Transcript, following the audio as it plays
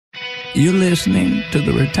You're listening to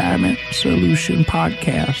the Retirement Solution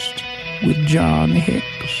Podcast with John Hicks.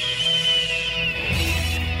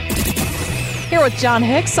 Here with John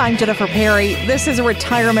Hicks, I'm Jennifer Perry. This is a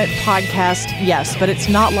retirement podcast, yes, but it's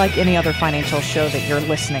not like any other financial show that you're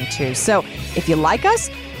listening to. So if you like us,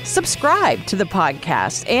 subscribe to the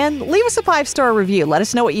podcast and leave us a 5-star review. Let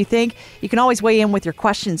us know what you think. You can always weigh in with your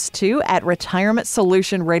questions, too, at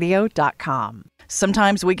retirementsolutionradio.com.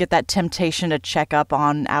 Sometimes we get that temptation to check up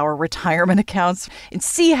on our retirement accounts and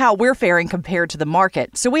see how we're faring compared to the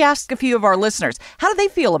market. So we asked a few of our listeners, how do they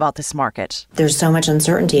feel about this market? There's so much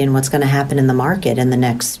uncertainty in what's going to happen in the market in the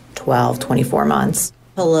next 12, 24 months.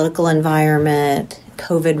 Political environment,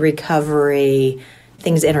 COVID recovery,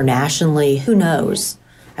 things internationally, who knows?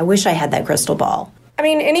 I wish I had that crystal ball. I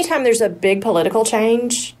mean, anytime there's a big political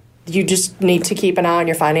change, you just need to keep an eye on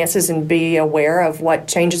your finances and be aware of what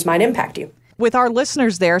changes might impact you. With our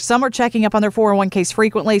listeners there, some are checking up on their 401ks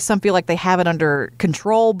frequently. Some feel like they have it under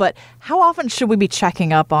control. But how often should we be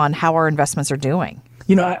checking up on how our investments are doing?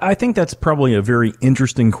 You know, I think that's probably a very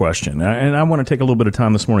interesting question. And I want to take a little bit of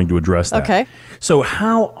time this morning to address that. Okay. So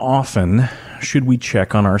how often should we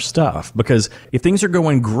check on our stuff? Because if things are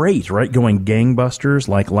going great, right, going gangbusters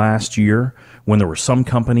like last year when there were some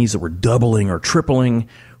companies that were doubling or tripling,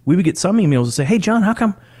 we would get some emails that say, hey, John, how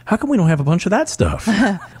come we don't have a bunch of that stuff?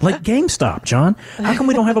 Like GameStop, John. How come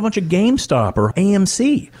we don't have a bunch of GameStop or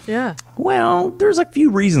AMC? Yeah. Well, there's a few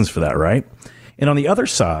reasons for that, right? And on the other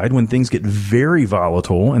side, when things get very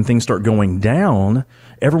volatile and things start going down,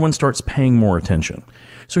 everyone starts paying more attention.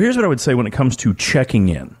 So here's what I would say when it comes to checking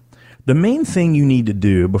in. The main thing you need to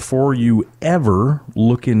do before you ever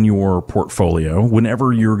look in your portfolio,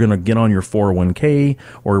 whenever you're going to get on your 401k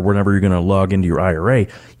or whenever you're going to log into your IRA,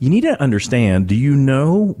 you need to understand, do you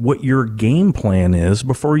know what your game plan is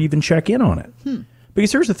before you even check in on it?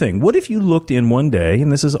 Because here's the thing. What if you looked in one day,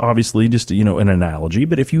 and this is obviously just, an analogy,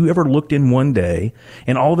 but if you ever looked in one day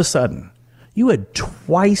and all of a sudden you had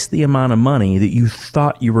twice the amount of money that you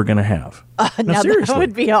thought you were going to have. Now seriously. That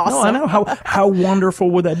would be awesome. No, I know. How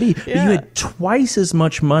wonderful would that be? But you had twice as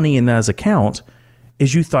much money in that account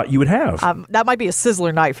as you thought you would have. That might be a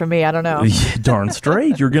sizzler night for me. I don't know. Darn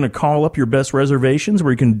straight. You're going to call up your best reservations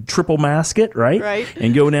where you can triple mask it, right? Right.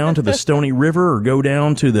 And go down to the Stony River or go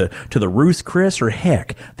down to the Ruth Chris or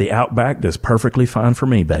heck, the Outback does perfectly fine for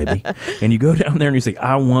me, baby. And you go down there and you say,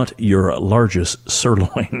 I want your largest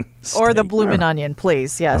sirloin steak. Or the bloomin' onion,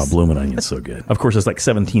 please. Yes. Oh, bloomin' onion's so good. Of course, it's like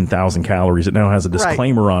 17,000 calories. It now has a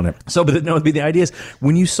disclaimer on it. So, but the idea is,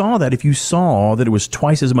 when you saw that, if you saw that it was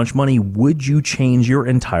twice as much money, would you change your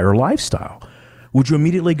entire lifestyle? Would you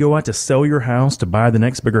immediately go out to sell your house to buy the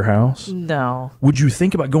next bigger house? No. Would you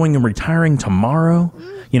think about going and retiring tomorrow?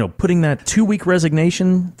 Putting that 2-week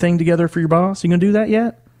resignation thing together for your boss? You going to do that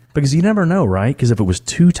yet? Because you never know, right? Because if it was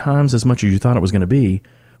 2 times as much as you thought it was going to be,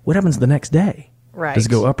 what happens the next day? Right. Does it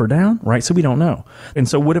go up or down? Right. So we don't know. And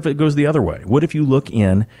so what if it goes the other way? What if you look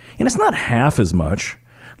in and it's not half as much?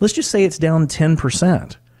 Let's just say it's down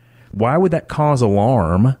 10%. Why would that cause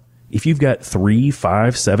alarm if you've got 3,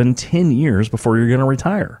 5, 7, 10 years before you're going to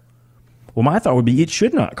retire? Well, my thought would be it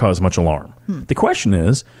should not cause much alarm. The question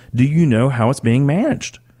is, do you know how it's being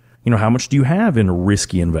managed? How much do you have in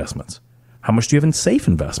risky investments? How much do you have in safe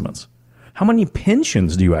investments? How many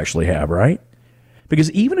pensions do you actually have, right? Because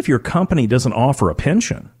even if your company doesn't offer a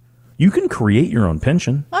pension, you can create your own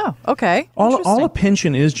pension. Oh, okay. All a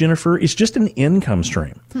pension is, Jennifer, is just an income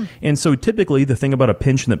stream. And so typically the thing about a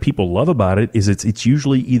pension that people love about it is it's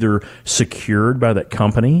usually either secured by that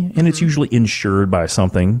company and it's usually insured by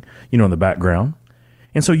something, in the background.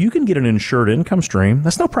 And so you can get an insured income stream.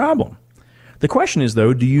 That's no problem. The question is,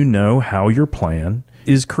 though, do you know how your plan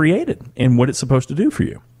is created and what it's supposed to do for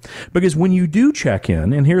you? Because when you do check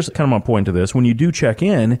in, and here's kind of my point to this, when you do check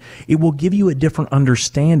in, it will give you a different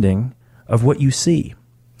understanding of what you see.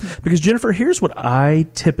 Because, Jennifer, here's what I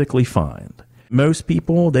typically find. Most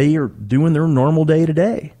people, they are doing their normal day to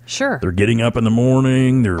day. Sure. They're getting up in the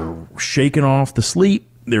morning, they're shaking off the sleep,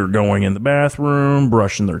 they're going in the bathroom,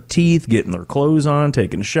 brushing their teeth, getting their clothes on,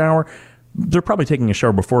 taking a shower. They're probably taking a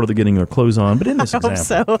shower before they're getting their clothes on, but in this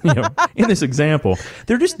example, in this example,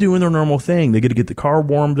 they're just doing their normal thing. They get to get the car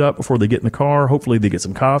warmed up before they get in the car. Hopefully they get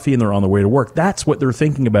some coffee and they're on their way to work. That's what they're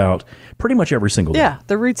thinking about pretty much every single day. Yeah,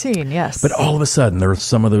 the routine, yes. But all of a sudden, there are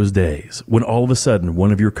some of those days when all of a sudden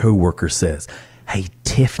one of your coworkers says, hey,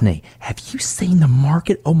 Tiffany, have you seen the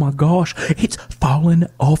market? Oh my gosh, it's fallen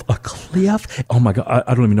off a cliff. Oh my God,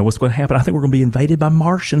 I don't even know what's going to happen. I think we're going to be invaded by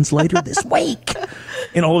Martians later this week.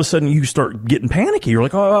 And all of a sudden you start getting panicky. You're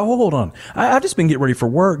like, oh, hold on. I've just been getting ready for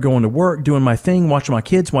work, going to work, doing my thing, watching my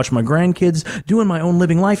kids, watching my grandkids, doing my own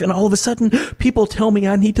living life. And all of a sudden people tell me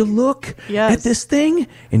I need to look at this thing.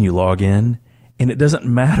 And you log in and it doesn't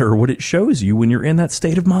matter what it shows you when you're in that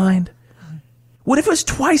state of mind. What if it was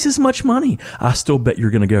twice as much money? I still bet you're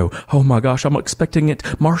going to go, oh my gosh, I'm expecting it.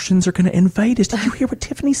 Martians are going to invade us. Did you hear what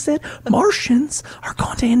Tiffany said? Martians are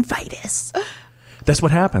going to invade us. That's what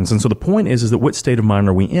happens. And so the point is that what state of mind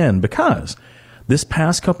are we in? Because this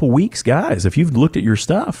past couple weeks, guys, if you've looked at your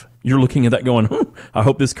stuff, you're looking at that going, I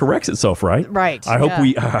hope this corrects itself, right? Right. I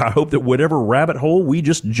hope that whatever rabbit hole we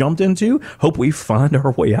just jumped into, hope we find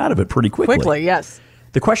our way out of it pretty quickly. Quickly, yes.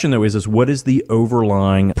 The question, though, is what is the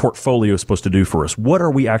overlying portfolio supposed to do for us? What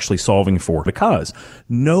are we actually solving for? Because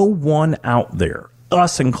no one out there,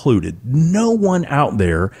 us included, no one out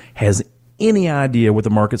there has any idea what the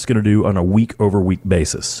market's going to do on a week-over-week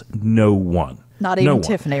basis. No one. Not even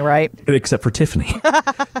Tiffany, right? Except for Tiffany.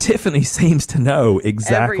 Tiffany seems to know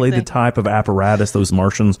exactly the type of apparatus those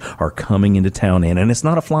Martians are coming into town in. And it's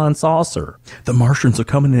not a flying saucer. The Martians are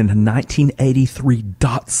coming in a 1983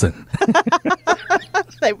 Datsun.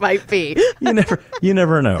 They might be. You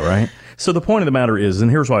never know, right? So the point of the matter is,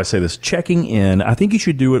 and here's why I say this, checking in, I think you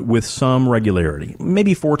should do it with some regularity,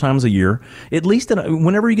 maybe 4 times a year, at least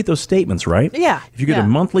whenever you get those statements, right? Yeah. If you get a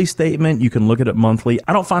monthly statement, you can look at it monthly.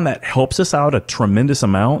 I don't find that helps us out a tremendous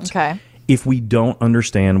amount. Okay. If we don't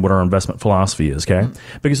understand what our investment philosophy is, okay?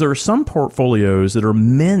 Because there are some portfolios that are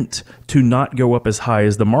meant to not go up as high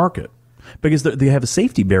as the market. Because they have a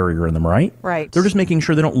safety barrier in them, right? Right. They're just making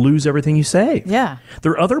sure they don't lose everything you save. Yeah.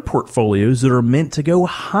 There are other portfolios that are meant to go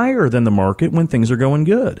higher than the market when things are going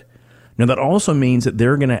good. Now, that also means that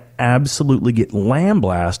they're going to absolutely get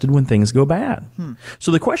lambasted when things go bad.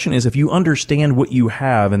 So the question is, if you understand what you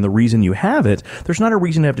have and the reason you have it, there's not a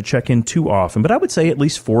reason to have to check in too often. But I would say at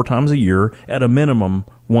least 4 times a year, at a minimum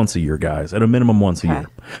once a year, guys, at a minimum once a year.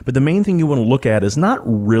 But the main thing you want to look at is not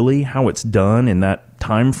really how it's done in that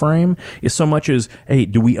time frame, is so much as, hey,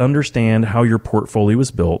 do we understand how your portfolio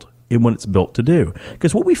is built and what it's built to do?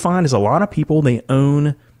 Because what we find is a lot of people, they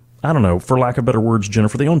own, I don't know, for lack of better words,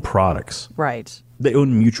 Jennifer, they own products. Right. They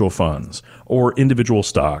own mutual funds or individual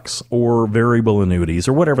stocks or variable annuities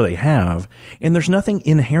or whatever they have. And there's nothing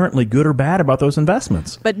inherently good or bad about those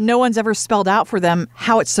investments. But no one's ever spelled out for them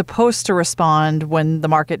how it's supposed to respond when the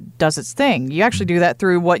market does its thing. You actually do that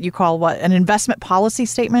through what you call an investment policy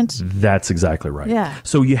statement? That's exactly right. Yeah.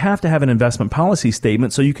 So you have to have an investment policy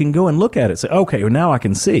statement so you can go and look at it and say, okay, well, now I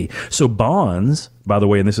can see. So bonds, by the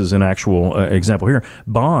way, and this is an actual example here,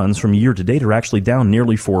 bonds from year to date are actually down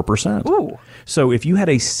nearly 4%. Ooh. So if you had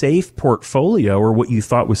a safe portfolio or what you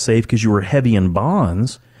thought was safe because you were heavy in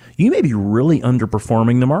bonds, you may be really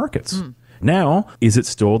underperforming the markets. Now, is it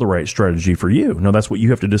still the right strategy for you? No, that's what you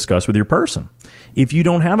have to discuss with your person. If you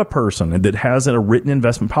don't have a person that has a written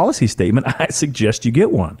investment policy statement, I suggest you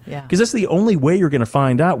get one. Yeah. Because that's the only way you're going to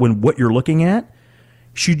find out when what you're looking at.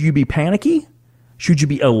 Should you be panicky? Should you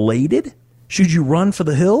be elated? Should you run for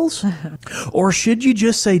the hills? Or should you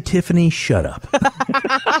just say, Tiffany, shut up?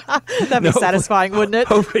 That'd be satisfying, wouldn't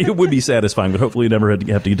it? It would be satisfying, but hopefully you never have to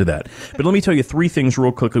get to that. But let me tell you 3 things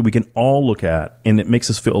real quickly we can all look at, and it makes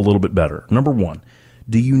us feel a little bit better. Number 1,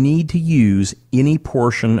 do you need to use any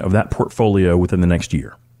portion of that portfolio within the next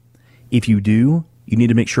year? If you do, you need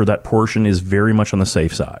to make sure that portion is very much on the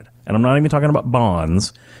safe side. And I'm not even talking about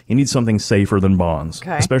bonds. You need something safer than bonds,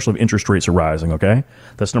 especially if interest rates are rising, okay?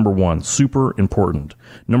 That's number 1, super important.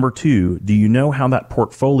 Number 2, do you know how that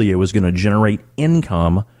portfolio is going to generate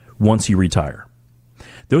income once you retire?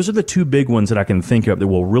 Those are the 2 big ones that I can think of that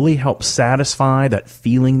will really help satisfy that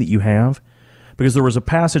feeling that you have. Because there was a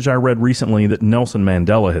passage I read recently that Nelson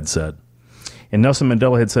Mandela had said. And Nelson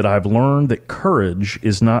Mandela had said, I've learned that courage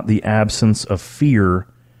is not the absence of fear,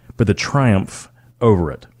 but the triumph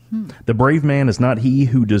over it. The brave man is not he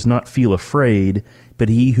who does not feel afraid, but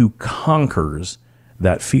he who conquers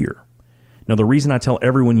that fear. Now, the reason I tell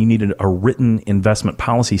everyone you need a written investment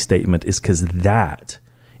policy statement is because that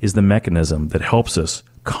is the mechanism that helps us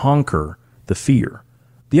conquer the fear.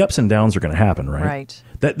 The ups and downs are going to happen, right? Right.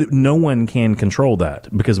 That no one can control that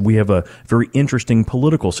because we have a very interesting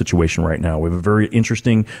political situation right now. We have a very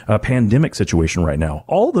interesting pandemic situation right now.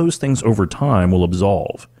 All those things over time will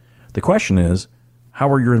absolve. The question is, how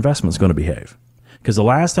are your investments going to behave? Because the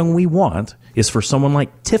last thing we want is for someone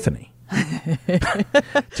like Tiffany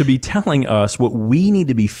to be telling us what we need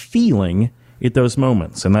to be feeling at those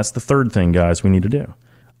moments. And that's the third thing, guys, we need to do.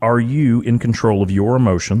 Are you in control of your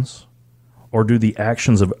emotions, or do the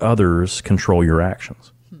actions of others control your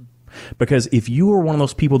actions? Because if you are one of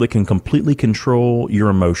those people that can completely control your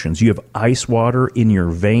emotions, you have ice water in your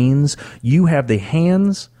veins, you have the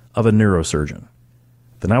hands of a neurosurgeon,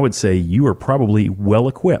 then I would say you are probably well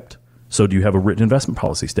equipped. So do you have a written investment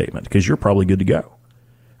policy statement? Because you're probably good to go.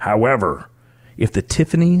 However, if the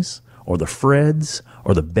Tiffany's or the Freds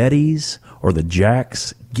or the Bettys or the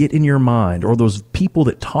Jacks get in your mind, or those people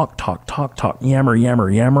that talk,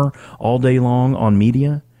 yammer all day long on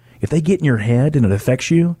media, if they get in your head and it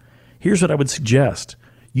affects you, here's what I would suggest.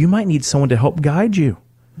 You might need someone to help guide you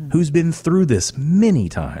who's been through this many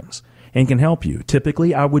times and can help you.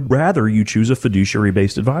 Typically, I would rather you choose a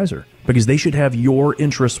fiduciary-based advisor because they should have your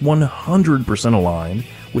interests 100% aligned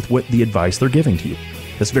with what the advice they're giving to you.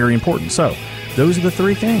 That's very important. So those are the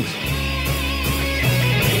three things.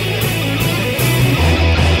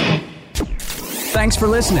 Thanks for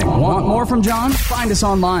listening. Want more from John? Find us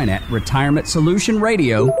online at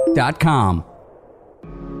retirementsolutionradio.com.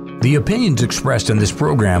 The opinions expressed in this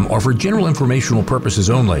program are for general informational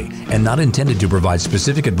purposes only and not intended to provide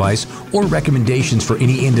specific advice or recommendations for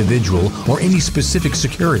any individual or any specific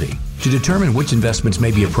security. To determine which investments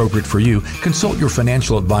may be appropriate for you, consult your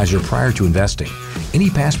financial advisor prior to investing. Any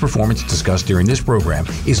past performance discussed during this program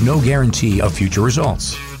is no guarantee of future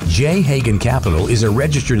results. J. Hagan Capital is a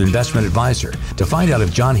registered investment advisor. To find out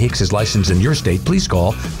if John Hicks is licensed in your state, please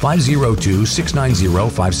call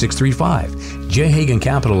 502-690-5635. J. Hagan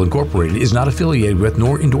Capital Incorporated is not affiliated with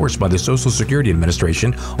nor endorsed by the Social Security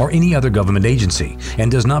Administration or any other government agency and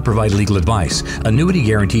does not provide legal advice. Annuity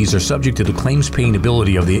guarantees are subject to the claims paying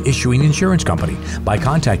ability of the issuing insurance company. By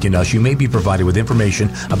contacting us, you may be provided with information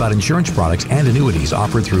about insurance products and annuities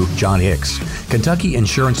offered through John Hicks. Kentucky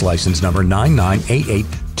Insurance License Number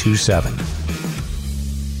 998827.